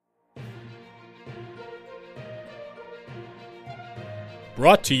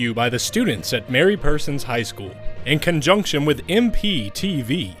Brought to you by the students at Mary Persons High School in conjunction with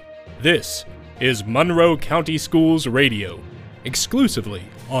MPTV. This is Monroe County Schools Radio, exclusively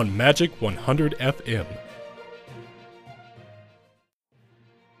on Magic 100 FM.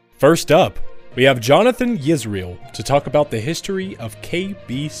 First up, we have Jonathan Yisrael to talk about the history of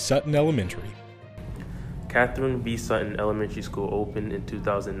K.B. Sutton Elementary. Catherine B. Sutton Elementary School opened in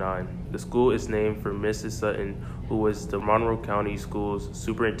 2009. The school is named for Mrs. Sutton, who was the Monroe County Schools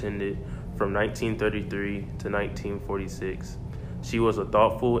superintendent from 1933 to 1946. She was a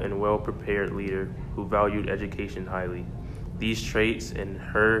thoughtful and well-prepared leader who valued education highly. These traits and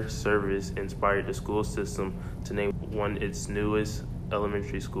her service inspired the school system to name its newest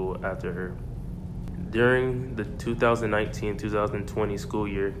elementary school after her. During the 2019-2020 school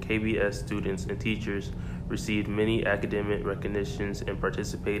year, KBS students and teachers received many academic recognitions and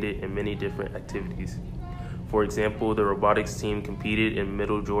participated in many different activities. For example, the robotics team competed in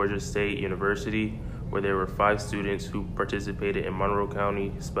Middle Georgia State University, where there were 5 students who participated in Monroe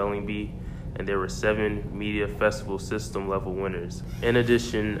County Spelling Bee, and there were 7 Media Festival System level winners. In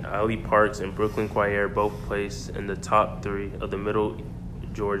addition, Ali Parks and Brooklyn Choir both placed in the top 3 of the Middle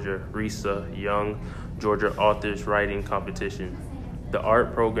Georgia RISA Young Georgia Authors Writing Competition. The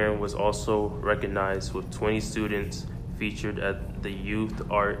art program was also recognized with 20 students featured at the Youth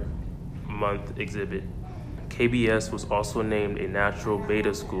Art Month exhibit. KBS was also named a natural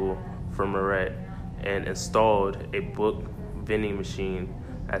beta school for Marette and installed a book vending machine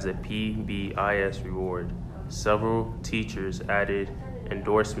as a PBIS reward. Several teachers added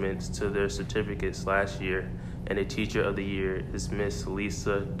endorsements to their certificates last year, and a Teacher of the Year is Miss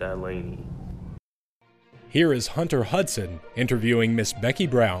Lisa Delaney. Here is Hunter Hudson interviewing Miss Becky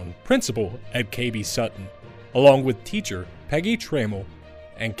Brown, principal at KB Sutton, along with teacher Peggy Trammell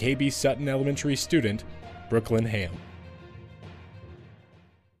and KB Sutton Elementary student Brooklyn Ham.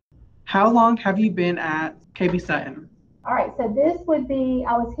 How long have you been at KB Sutton? All right, so this would be,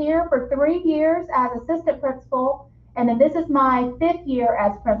 I was here for 3 years as assistant principal, and then this is my 5th year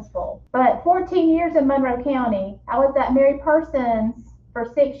as principal. But 14 years in Monroe County. I was at Mary Persons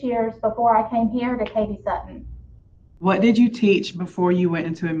for 6 years before I came here to KB Sutton. What did you teach before you went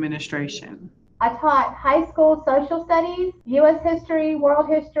into administration? I taught high school social studies, U.S. history, world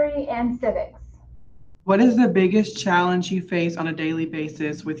history, and civics. What is the biggest challenge you face on a daily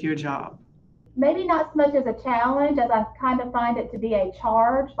basis with your job? Maybe not so much as a challenge as I kind of find it to be a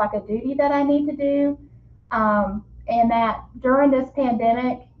charge, like a duty that I need to do. And that during this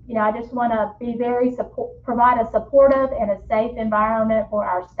pandemic, I just want to be provide a supportive and a safe environment for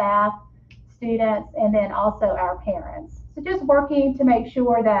our staff, students, and then also our parents. So just working to make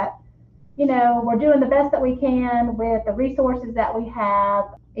sure that, we're doing the best that we can with the resources that we have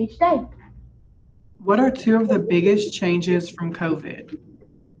each day. What are 2 of the biggest changes from COVID?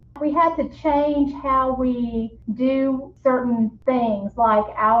 We had to change how we do certain things, like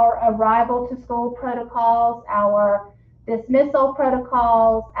our arrival to school protocols, our dismissal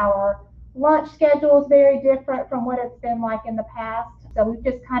protocols, our lunch schedule is very different from what it's been like in the past. So we've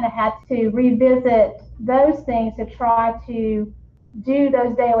just kind of had to revisit those things to try to do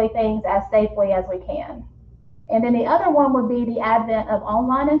those daily things as safely as we can. And then the other one would be the advent of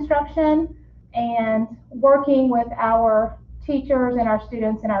online instruction and working with our teachers and our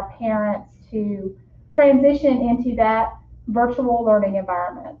students and our parents to transition into that virtual learning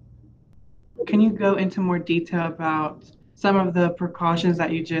environment. Can you go into more detail about some of the precautions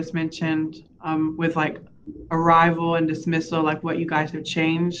that you just mentioned with like arrival and dismissal, like what you guys have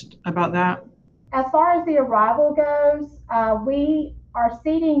changed about that? As far as the arrival goes, we are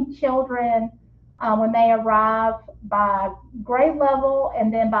seating children when they arrive by grade level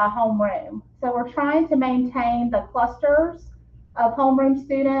and then by homeroom. So we're trying to maintain the clusters of homeroom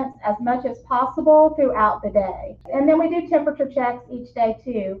students as much as possible throughout the day. And then we do temperature checks each day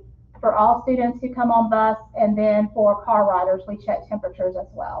too for all students who come on bus, and then for car riders, we check temperatures as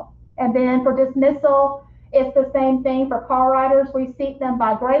well. And then for dismissal, it's the same thing. For car riders, we seat them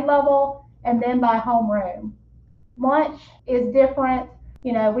by grade level and then by homeroom. Lunch is different.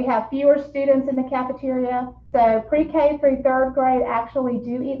 We have fewer students in the cafeteria. So pre-K through 3rd grade actually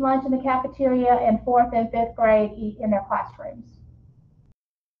do eat lunch in the cafeteria, and 4th and 5th grade eat in their classrooms.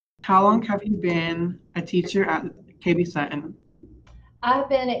 How long have you been a teacher at KB Sutton? I've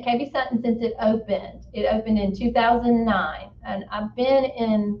been at KB Sutton since it opened. It opened in 2009, and I've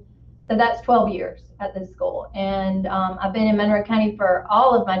been so that's 12 years at this school. And I've been in Monroe County for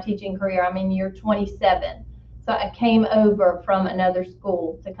all of my teaching career. I'm in year 27. So I came over from another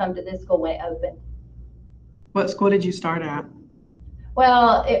school to come to this school when it opened. What school did you start at?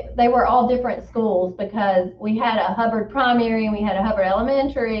 Well, they were all different schools because we had a Hubbard primary and we had a Hubbard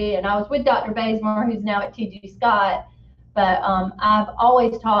elementary, and I was with Dr. Bazemore, who's now at T.G. Scott, but I've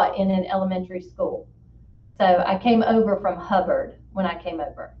always taught in an elementary school. So I came over from Hubbard when I came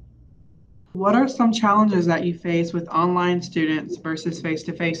over. What are some challenges that you face with online students versus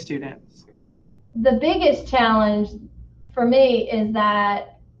face-to-face students? The biggest challenge for me is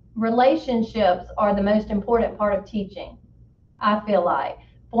that relationships are the most important part of teaching. I feel like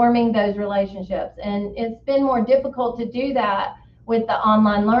forming those relationships, and it's been more difficult to do that with the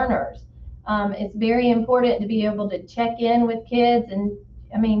online learners. It's very important to be able to check in with kids and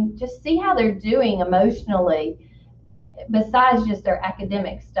just see how they're doing emotionally besides just their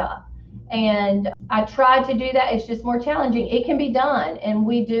academic stuff. And I try to do that. It's just more challenging. It can be done, and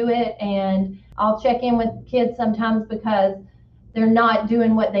we do it, and I'll check in with kids sometimes because they're not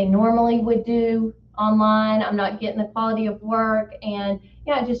doing what they normally would do online. I'm not getting the quality of work, and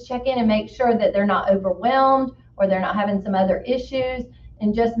I just check in and make sure that they're not overwhelmed or they're not having some other issues,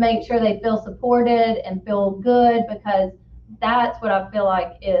 and just make sure they feel supported and feel good, because that's what I feel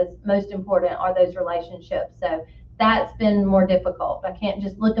like is most important, are those relationships. So that's been more difficult. I can't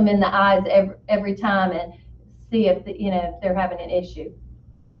just look them in the eyes every time and see if if they're having an issue.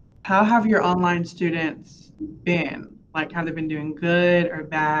 How have your online students been? Like, have they been doing good or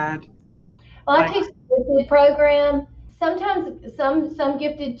bad? Well, I teach a gifted program. Sometimes some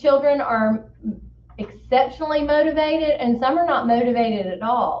gifted children are exceptionally motivated, and some are not motivated at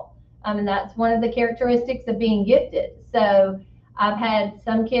all. That's one of the characteristics of being gifted. So I've had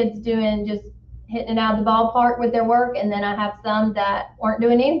some kids doing just hitting it out of the ballpark with their work, and then I have some that weren't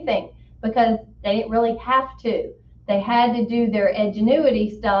doing anything because they didn't really have to. They had to do their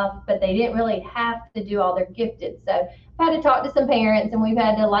Edgenuity stuff, but they didn't really have to do all their gifted. So I've had to talk to some parents, and we've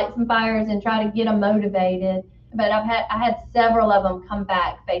had to light some fires and try to get them motivated. But I had several of them come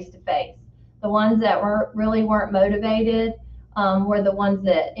back face to face. The ones that weren't motivated were the ones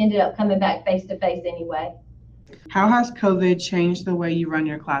that ended up coming back face to face anyway. How has COVID changed the way you run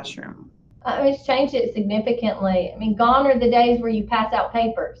your classroom? It's changed it significantly. Gone are the days where you pass out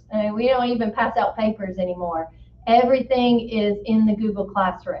papers. We don't even pass out papers anymore. Everything is in the Google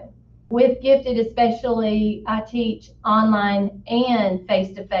Classroom. With gifted especially, I teach online and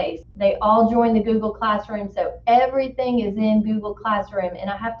face-to-face. They all join the Google Classroom, so everything is in Google Classroom, and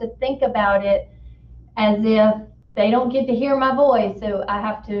I have to think about it as if they don't get to hear my voice, so I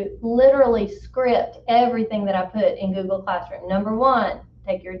have to literally script everything that I put in Google Classroom. Number one,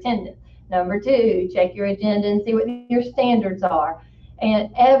 take your attendance. Number two, check your agenda and see what your standards are.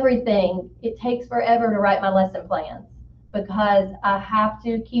 And everything, it takes forever to write my lesson plans because I have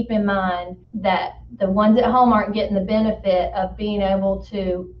to keep in mind that the ones at home aren't getting the benefit of being able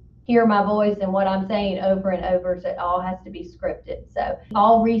to hear my voice and what I'm saying over and over, so it all has to be scripted. So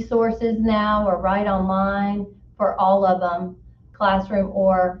all resources now are right online for all of them, classroom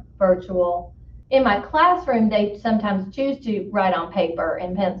or virtual. In my classroom, they sometimes choose to write on paper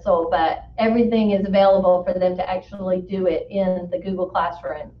and pencil, but everything is available for them to actually do it in the Google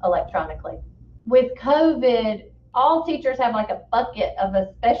Classroom electronically. With COVID, all teachers have like a bucket of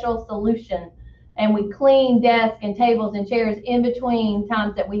a special solution, and we clean desks and tables and chairs in between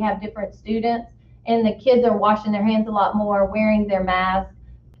times that we have different students, and the kids are washing their hands a lot more, wearing their masks.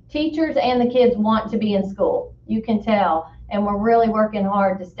 Teachers and the kids want to be in school, you can tell, and we're really working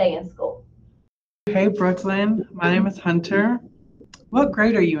hard to stay in school. Hey, Brooklyn. My name is Hunter. What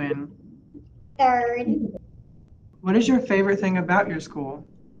grade are you in? Third. What is your favorite thing about your school?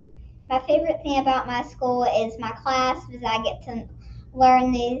 My favorite thing about my school is my class, because I get to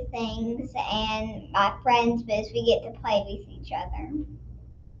learn new things, and my friends, because we get to play with each other.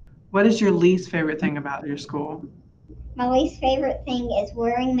 What is your least favorite thing about your school? My least favorite thing is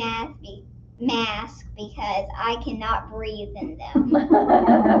wearing masks because I cannot breathe in them.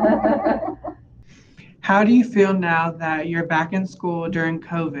 How do you feel now that you're back in school during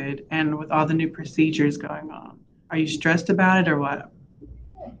COVID and with all the new procedures going on? Are you stressed about it or what?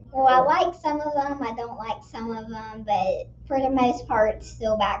 Well, I like some of them, I don't like some of them, but for the most part, it's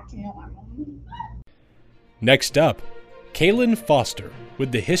still back to normal. Next up, Kaylin Foster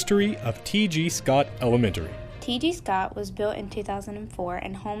with the history of T.G. Scott Elementary. T.G. Scott was built in 2004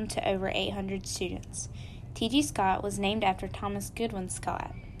 and home to over 800 students. T.G. Scott was named after Thomas Goodwin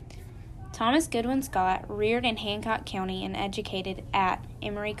Scott. Thomas Goodwin Scott reared in Hancock County and educated at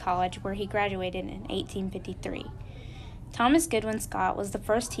Emory College, where he graduated in 1853. Thomas Goodwin Scott was the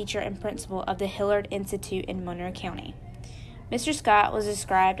first teacher and principal of the Hillard Institute in Monroe County. Mr. Scott was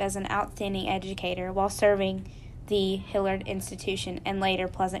described as an outstanding educator while serving the Hillard Institution and later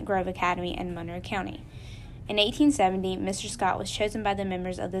Pleasant Grove Academy in Monroe County. In 1870, Mr. Scott was chosen by the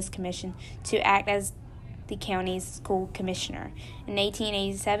members of this commission to act as the county's school commissioner. In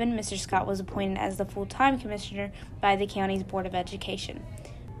 1887, Mr. Scott was appointed as the full-time commissioner by the county's Board of Education.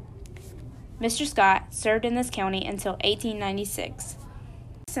 Mr. Scott served in this county until 1896.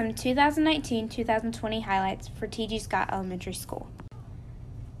 Some 2019-2020 highlights for T.G. Scott Elementary School.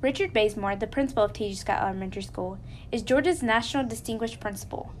 Richard Bazemore, the principal of T.G. Scott Elementary School, is Georgia's National Distinguished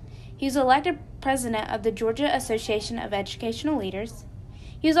Principal. He was elected president of the Georgia Association of Educational Leaders.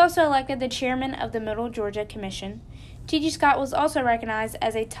 He was also elected the chairman of the Middle Georgia Commission. T.G. Scott was also recognized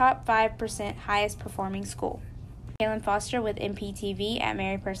as a top 5% highest performing school. Kaylin Foster with MPTV at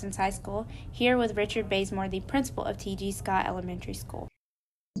Mary Persons High School, here with Richard Bazemore, the principal of T.G. Scott Elementary School.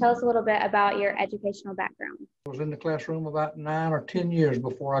 Tell us a little bit about your educational background. I was in the classroom about 9 or 10 years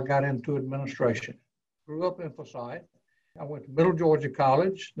before I got into administration. Grew up in Forsyth. I went to Middle Georgia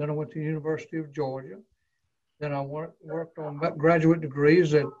College, then I went to the University of Georgia. Then I worked on graduate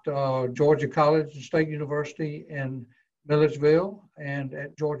degrees at Georgia College and State University in Milledgeville and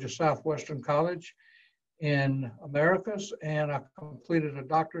at Georgia Southwestern College in Americas. And I completed a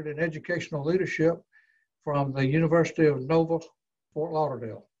doctorate in educational leadership from the University of Nova, Fort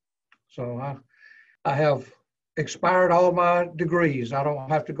Lauderdale. So I have expired all my degrees. I don't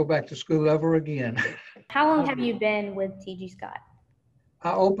have to go back to school ever again. How long have you been with T.G. Scott?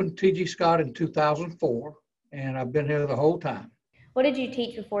 I opened T.G. Scott in 2004, and I've been here the whole time. What did you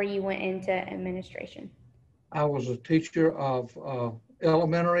teach before you went into administration? I was a teacher of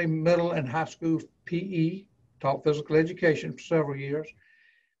elementary, middle, and high school PE, taught physical education for several years.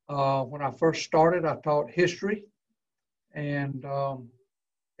 When I first started, I taught history and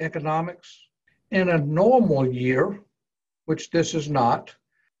economics. In a normal year, which this is not,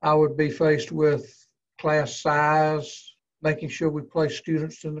 I would be faced with class size, making sure we place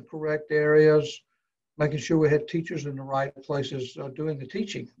students in the correct areas, making sure we had teachers in the right places doing the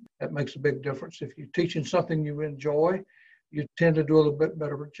teaching. That makes a big difference. If you're teaching something you enjoy, you tend to do a little bit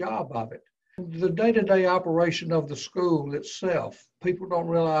better of a job of it. The day-to-day operation of the school itself, people don't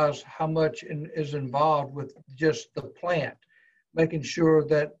realize how much is involved with just the plant, making sure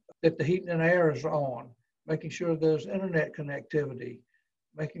that the heat and air is on, making sure there's internet connectivity,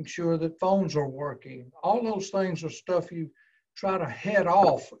 making sure that phones are working. All those things are stuff you try to head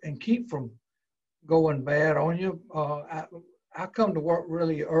off and keep from going bad on you. I come to work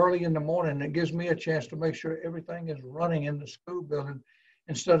really early in the morning, and it gives me a chance to make sure everything is running in the school building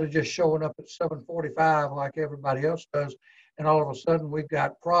instead of just showing up at 7:45 like everybody else does, and all of a sudden we've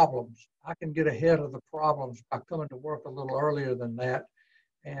got problems. I can get ahead of the problems by coming to work a little earlier than that,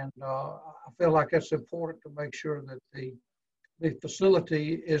 and I feel like it's important to make sure that the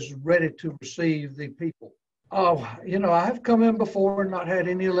facility is ready to receive the people. I have come in before and not had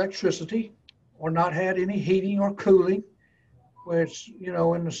any electricity or not had any heating or cooling, which,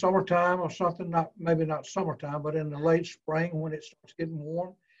 in the summertime or something, maybe not summertime, but in the late spring when it starts getting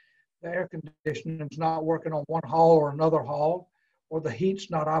warm, the air conditioning is not working on one hall or another hall, or the heat's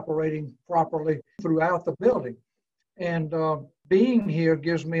not operating properly throughout the building. And being here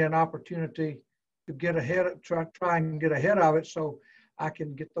gives me an opportunity to get ahead, try and get ahead of it so I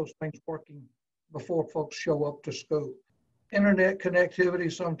can get those things working before folks show up to school. Internet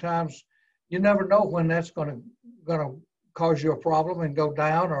connectivity, sometimes you never know when that's going to cause you a problem and go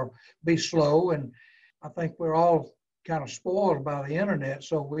down or be slow. And I think we're all kind of spoiled by the internet,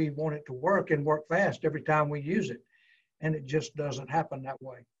 so we want it to work and work fast every time we use it. And it just doesn't happen that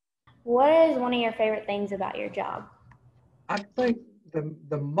way. What is one of your favorite things about your job? I think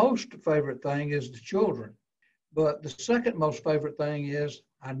the most favorite thing is the children, but the second most favorite thing is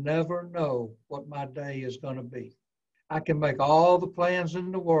I never know what my day is going to be. I can make all the plans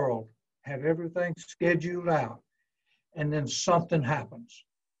in the world, have everything scheduled out, and then something happens.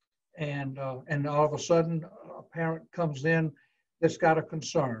 And all of a sudden, a parent comes in that's got a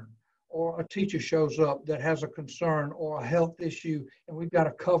concern, or a teacher shows up that has a concern or a health issue, and we've got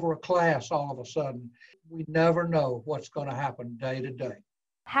to cover a class all of a sudden. We never know what's going to happen day to day.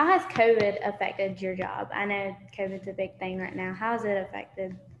 How has COVID affected your job? I know COVID's a big thing right now. How has it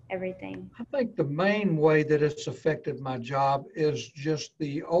affected everything? I think the main way that it's affected my job is just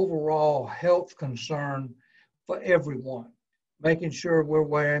the overall health concern for everyone. Making sure we're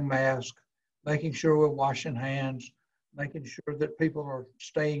wearing masks, making sure we're washing hands, making sure that people are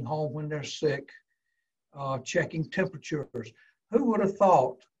staying home when they're sick, checking temperatures. Who would have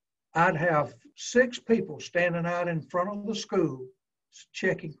thought I'd have 6 people standing out in front of the school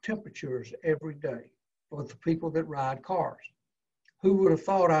checking temperatures every day for the people that ride cars? Who would have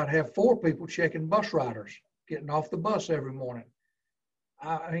thought I'd have 4 people checking bus riders getting off the bus every morning?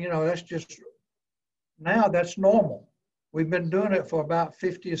 That's just Now that's normal. We've been doing it for about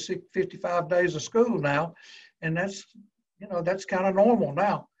 50 or 55 days of school now, and that's kind of normal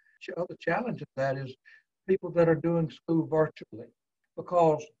now. The other challenge of that is people that are doing school virtually,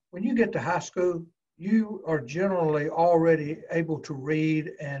 because when you get to high school, you are generally already able to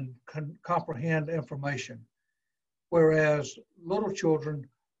read and comprehend information, whereas little children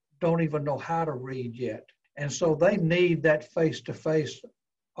don't even know how to read yet. And so they need that face-to-face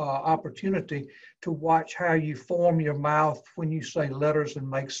opportunity to watch how you form your mouth when you say letters and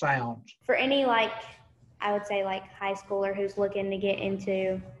make sounds. For any, I would say high schooler who's looking to get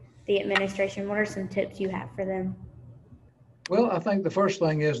into the administration, what are some tips you have for them? Well, I think the first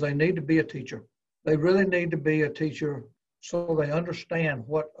thing is they need to be a teacher. They really need to be a teacher so they understand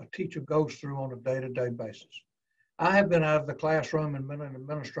what a teacher goes through on a day-to-day basis. I have been out of the classroom and been an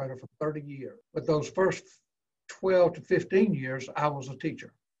administrator for 30 years, but those first 12 to 15 years, I was a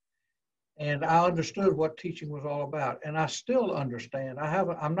teacher. And I understood what teaching was all about. And I still understand.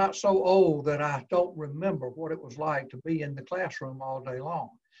 I'm not so old that I don't remember what it was like to be in the classroom all day long.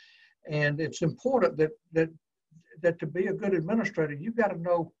 And it's important that to be a good administrator, you've got to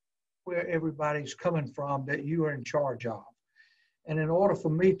know where everybody's coming from that you are in charge of. And in order for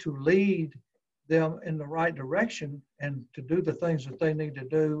me to lead them in the right direction and to do the things that they need to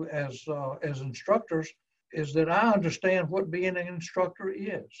do as instructors, is that I understand what being an instructor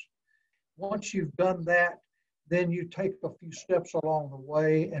is. Once you've done that, then you take a few steps along the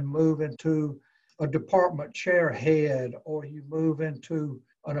way and move into a department chair head, or you move into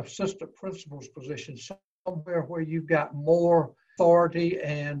an assistant principal's position, somewhere where you've got more authority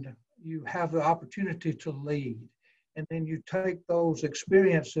and you have the opportunity to lead. And then you take those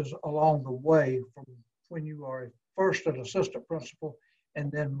experiences along the way from when you are first an assistant principal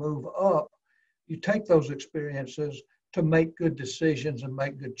and then move up. You take those experiences to make good decisions and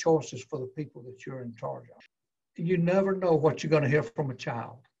make good choices for the people that you're in charge of. You never know what you're going to hear from a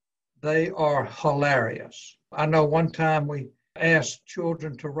child. They are hilarious. I know one time we asked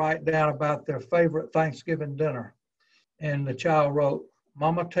children to write down about their favorite Thanksgiving dinner. And the child wrote,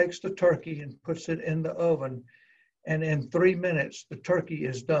 "Mama takes the turkey and puts it in the oven, and in 3 minutes, the turkey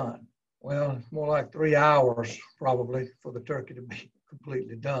is done." Well, it's more like 3 hours probably for the turkey to be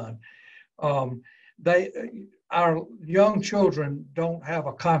completely done. Our young children don't have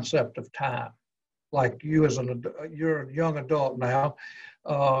a concept of time like you you're a young adult now.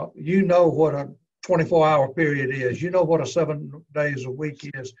 You know what a 24-hour period is. You know what a 7 days a week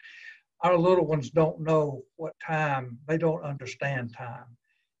is. Our little ones don't know what time. They don't understand time.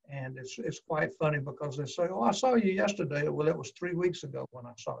 And it's quite funny because they say, "Oh, I saw you yesterday." Well, it was 3 weeks ago when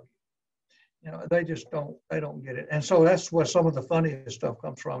I saw you. You know, they don't get it. And so that's where some of the funniest stuff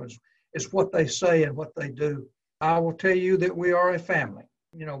comes from is what they say and what they do. I will tell you that we are a family.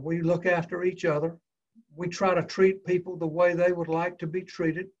 You know, we look after each other. We try to treat people the way they would like to be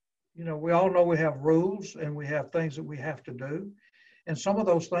treated. You know, we all know we have rules and we have things that we have to do. And some of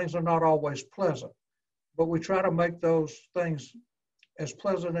those things are not always pleasant, but we try to make those things as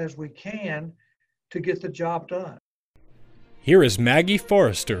pleasant as we can to get the job done. Here is Maggie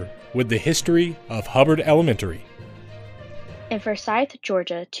Forrester with the history of Hubbard Elementary. In Forsyth,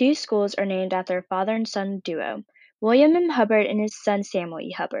 Georgia, 2 schools are named after a father and son duo, William M. Hubbard and his son Samuel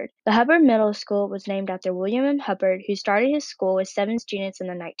E. Hubbard. The Hubbard Middle School was named after William M. Hubbard, who started his school with 7 students in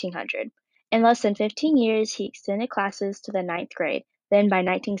the 1900s. In less than 15 years, he extended classes to the 9th grade. Then by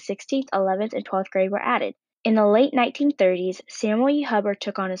 1960, 11th and 12th grade were added. In the late 1930s, Samuel E. Hubbard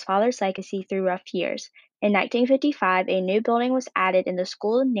took on his father's legacy through rough years. In 1955, a new building was added and the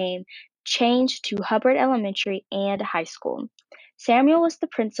school name changed to Hubbard Elementary and High School. Samuel was the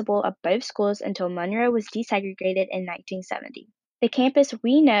principal of both schools until Monroe was desegregated in 1970. The campus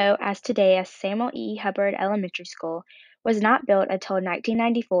we know as today as Samuel E. Hubbard Elementary School was not built until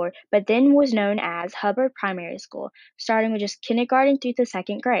 1994, but then was known as Hubbard Primary School, starting with just kindergarten through the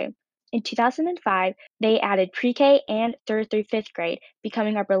 2nd grade. In 2005, they added pre-K and 3rd through 5th grade,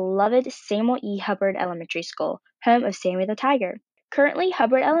 becoming our beloved Samuel E. Hubbard Elementary School, home of Sammy the Tiger. Currently,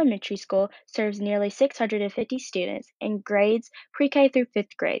 Hubbard Elementary School serves nearly 650 students in grades pre-K through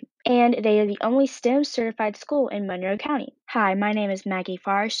 5th grade, and they are the only STEM-certified school in Monroe County. Hi, my name is Maggie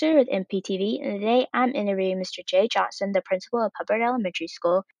Forrester with MPTV, and today I'm interviewing Mr. Jay Johnson, the principal of Hubbard Elementary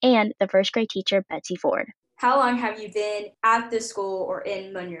School, and the 1st grade teacher, Betsy Ford. How long have you been at this school or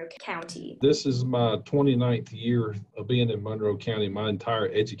in Monroe County? This is my 29th year of being in Monroe County. My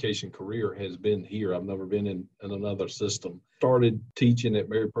entire education career has been here. I've never been in another system. started teaching at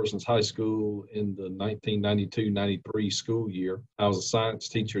Mary Persons High School in the 1992-93 school year. I was a science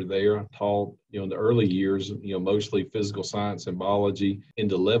teacher there. I taught, in the early years, mostly physical science and biology. In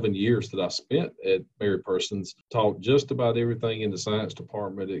the 11 years that I spent at Mary Persons, taught just about everything in the science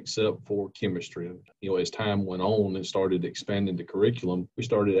department except for chemistry. As time went on and started expanding the curriculum, we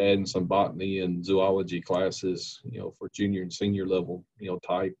started adding some botany and zoology classes, for junior and senior level,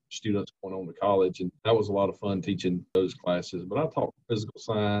 type students going on to college. And that was a lot of fun teaching those classes. But I taught physical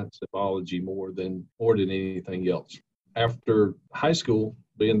science and biology more than anything else. After high school,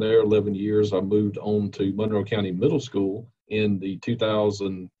 being there 11 years, I moved on to Monroe County Middle School in the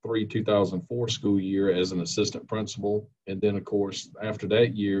 2003-2004 school year as an assistant principal. And then, of course, after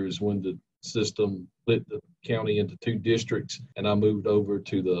that year is when the system split the county into two districts, and I moved over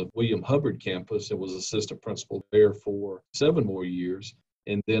to the William Hubbard campus and was assistant principal there for 7 more years.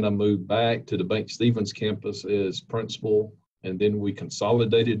 And then I moved back to the Bank Stevens campus as principal, and then we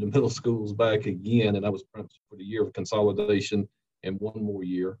consolidated the middle schools back again, and I was principal for the year of consolidation and 1 more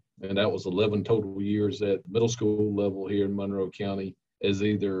year. And that was 11 total years at middle school level here in Monroe County as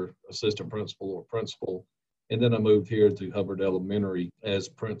either assistant principal or principal. And then I moved here to Hubbard Elementary as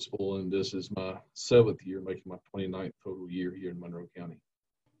principal, and this is my 7th year, making my 29th total year here in Monroe County.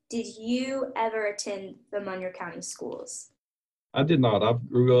 Did you ever attend the Monroe County schools? I did not. I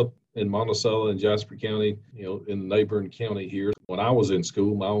grew up in Monticello and Jasper County, in the neighboring county here. When I was in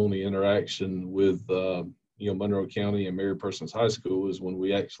school, my only interaction with Monroe County and Mary Persons High School is when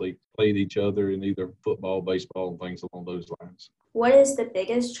we actually played each other in either football, baseball, and things along those lines. What is the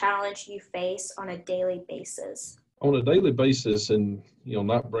biggest challenge you face on a daily basis? On a daily basis, and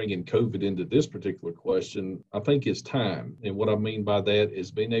not bringing COVID into this particular question, I think it's time. And what I mean by that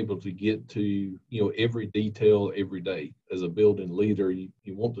is being able to get to every detail every day. As a building leader, you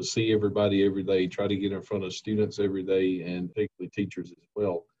want to see everybody every day, try to get in front of students every day, and particularly teachers as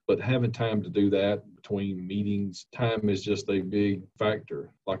well. But having time to do that between meetings, time is just a big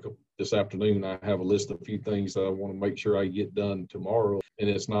factor. Like this afternoon, I have a list of a few things that I want to make sure I get done tomorrow. And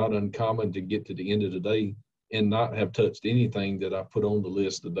it's not uncommon to get to the end of the day and not have touched anything that I put on the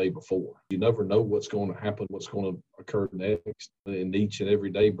list the day before. You never know what's going to happen, what's going to occur next. And each and every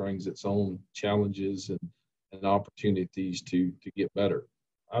day brings its own challenges and opportunities to get better.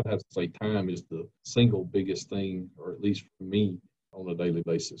 I'd have to say time is the single biggest thing, or at least for me, on a daily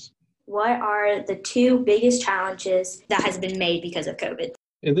basis. What are the 2 biggest challenges that has been made because of COVID?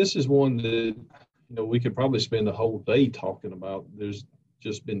 And this is one that, we could probably spend the whole day talking about. There's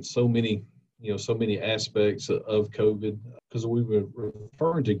just been so many aspects of COVID, because we were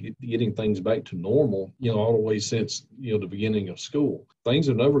referring to getting things back to normal, all the way since, the beginning of school. Things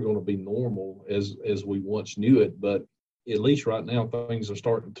are never going to be normal as we once knew it, but at least right now things are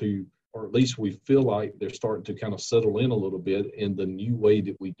starting to, or at least we feel like they're starting to kind of settle in a little bit in the new way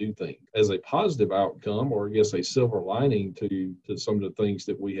that we do things. As a positive outcome, or I guess a silver lining to some of the things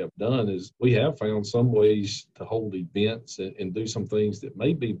that we have done, is we have found some ways to hold events and do some things that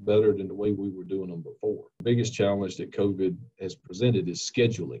may be better than the way we were doing them before. The biggest challenge that COVID has presented is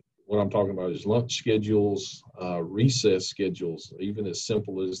scheduling. What I'm talking about is lunch schedules, recess schedules, even as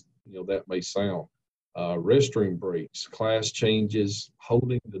simple as that may sound. Restroom breaks, class changes,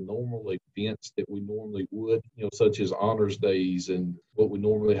 holding the normal events that we normally would, such as honors days and what we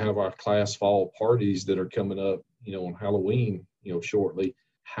normally have our class fall parties that are coming up, on Halloween, shortly.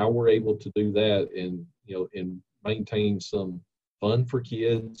 How we're able to do that and maintain some fun for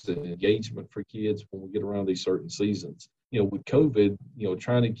kids and engagement for kids when we get around these certain seasons. With COVID,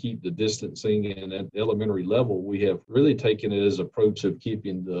 trying to keep the distancing and at the elementary level, we have really taken it as an approach of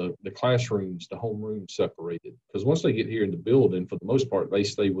keeping the classrooms, the homerooms separated. Because once they get here in the building, for the most part, they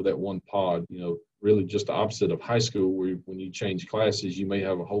stay with that one pod, really just the opposite of high school, where when you change classes, you may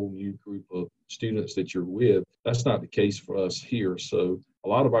have a whole new group of students that you're with. That's not the case for us here. So a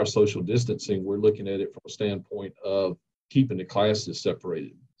lot of our social distancing, we're looking at it from a standpoint of keeping the classes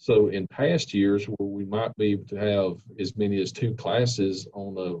separated. So in past years, where we might be able to have as many as 2 classes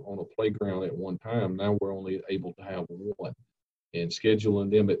on a playground at one time, now we're only able to have 1. And scheduling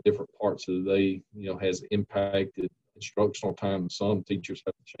them at different parts of the day, has impacted instructional time. Some teachers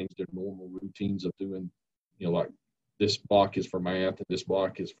have to change their normal routines of doing, like this block is for math and this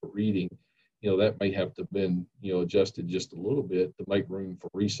block is for reading. That may have to have been, adjusted just a little bit to make room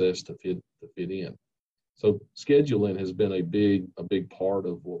for recess to fit in. So scheduling has been a big part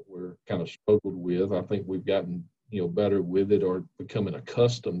of what we're kind of struggled with. I think we've gotten, better with it, or becoming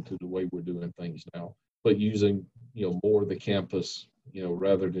accustomed to the way we're doing things now, but using, more of the campus,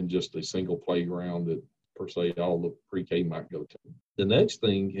 rather than just a single playground that per se all the pre-K might go to. The next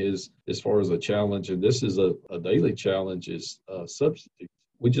thing is, as far as a challenge, and this is a daily challenge, is substitutes.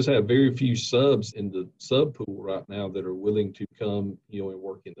 We just have very few subs in the sub pool right now that are willing to come, and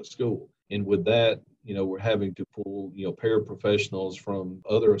work in the school. And with that, we're having to pull, paraprofessionals from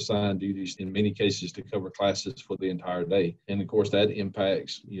other assigned duties in many cases to cover classes for the entire day. And of course that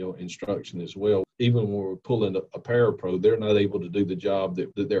impacts, instruction as well. Even when we're pulling a parapro, they're not able to do the job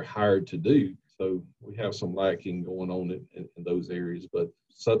that they're hired to do. So we have some lacking going on in those areas, but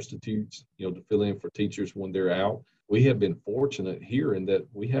substitutes, to fill in for teachers when they're out. We have been fortunate here in that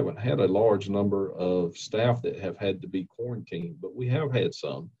we haven't had a large number of staff that have had to be quarantined, but we have had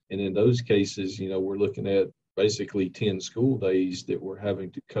some. And in those cases, we're looking at basically 10 school days that we're having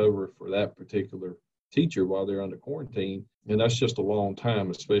to cover for that particular teacher while they're under quarantine. And that's just a long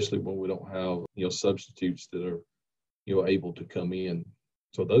time, especially when we don't have, substitutes that are, able to come in.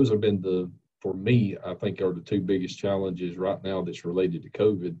 So those have been for me, I think are the two biggest challenges right now that's related to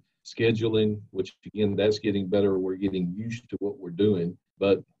COVID. Scheduling, which again, that's getting better. We're getting used to what we're doing,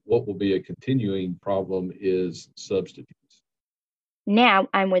 but what will be a continuing problem is substitutes. Now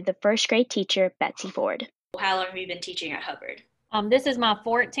I'm with the first grade teacher, Betsy Ford. How long have you been teaching at Hubbard? This is my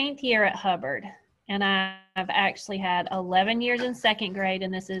 14th year at Hubbard, and I've actually had 11 years in second grade,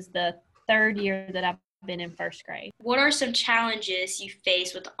 and this is the third year that I've been in first grade. What are some challenges you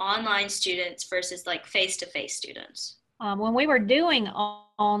face with online students versus like face-to-face students? When we were doing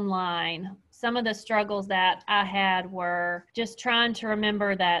online, some of the struggles that I had were just trying to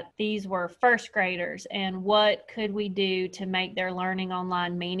remember that these were first graders and what could we do to make their learning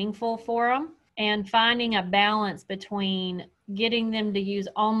online meaningful for them, and finding a balance between getting them to use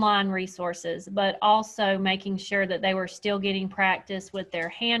online resources, but also making sure that they were still getting practice with their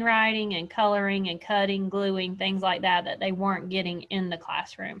handwriting and coloring and cutting, gluing, things like that they weren't getting in the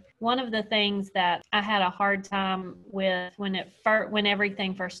classroom. One of the things that I had a hard time with when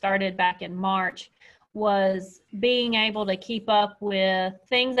everything first started back in March was being able to keep up with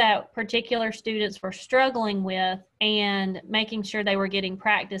things that particular students were struggling with and making sure they were getting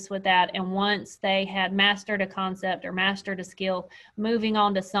practice with that. And once they had mastered a concept or mastered a skill, moving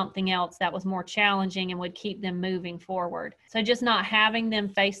on to something else that was more challenging and would keep them moving forward. So just not having them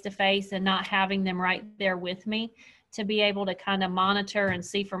face to face and not having them right there with me to be able to kind of monitor and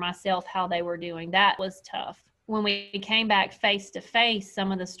see for myself how they were doing, that was tough. When we came back face to face,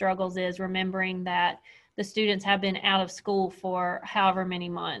 some of the struggles is remembering that the students have been out of school for however many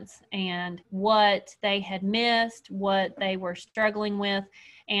months and what they had missed, what they were struggling with,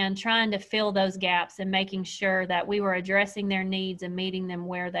 and trying to fill those gaps and making sure that we were addressing their needs and meeting them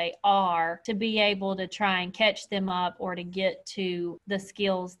where they are to be able to try and catch them up or to get to the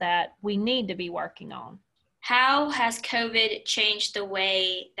skills that we need to be working on. How has COVID changed the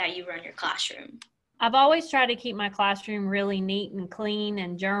way that you run your classroom? I've always tried to keep my classroom really neat and clean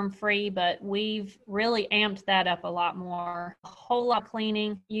and germ-free, but we've really amped that up a lot more. A whole lot of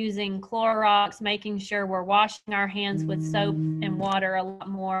cleaning, using Clorox, making sure we're washing our hands with soap and water a lot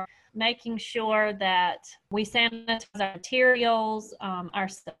more, making sure that we sanitize our materials, our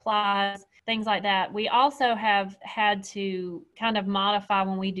supplies, things like that. We also have had to kind of modify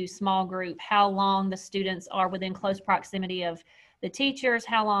when we do small group, how long the students are within close proximity of the teachers,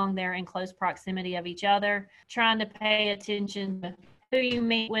 how long they're in close proximity of each other, trying to pay attention to who you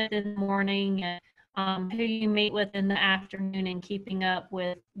meet with in the morning and who you meet with in the afternoon, and keeping up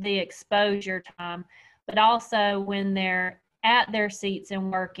with the exposure time, but also when they're at their seats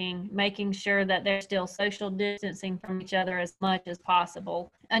and working, making sure that they're still social distancing from each other as much as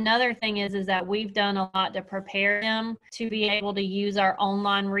possible. Another thing is that we've done a lot to prepare them to be able to use our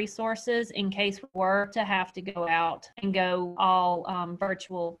online resources in case we were to have to go out and go all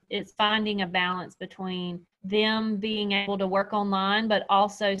virtual. It's finding a balance between them being able to work online, but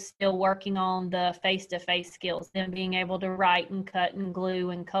also still working on the face-to-face skills, them being able to write and cut and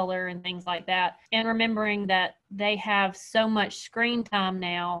glue and color and things like that. And remembering that they have so much screen time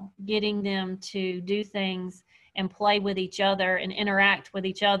now, getting them to do things and play with each other and interact with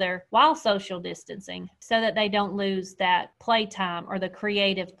each other while social distancing so that they don't lose that playtime or the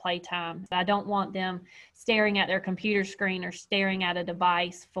creative playtime. I don't want them staring at their computer screen or staring at a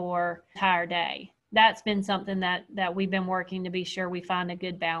device for the entire day. That's been something that we've been working to be sure we find a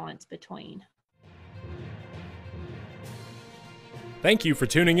good balance between. Thank you for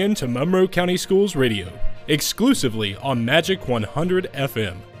tuning in to Monroe County Schools Radio, exclusively on Magic 100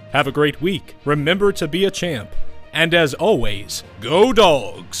 FM. Have a great week. Remember to be a champ. And as always, go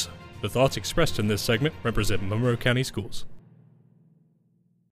Dogs! The thoughts expressed in this segment represent Monroe County Schools.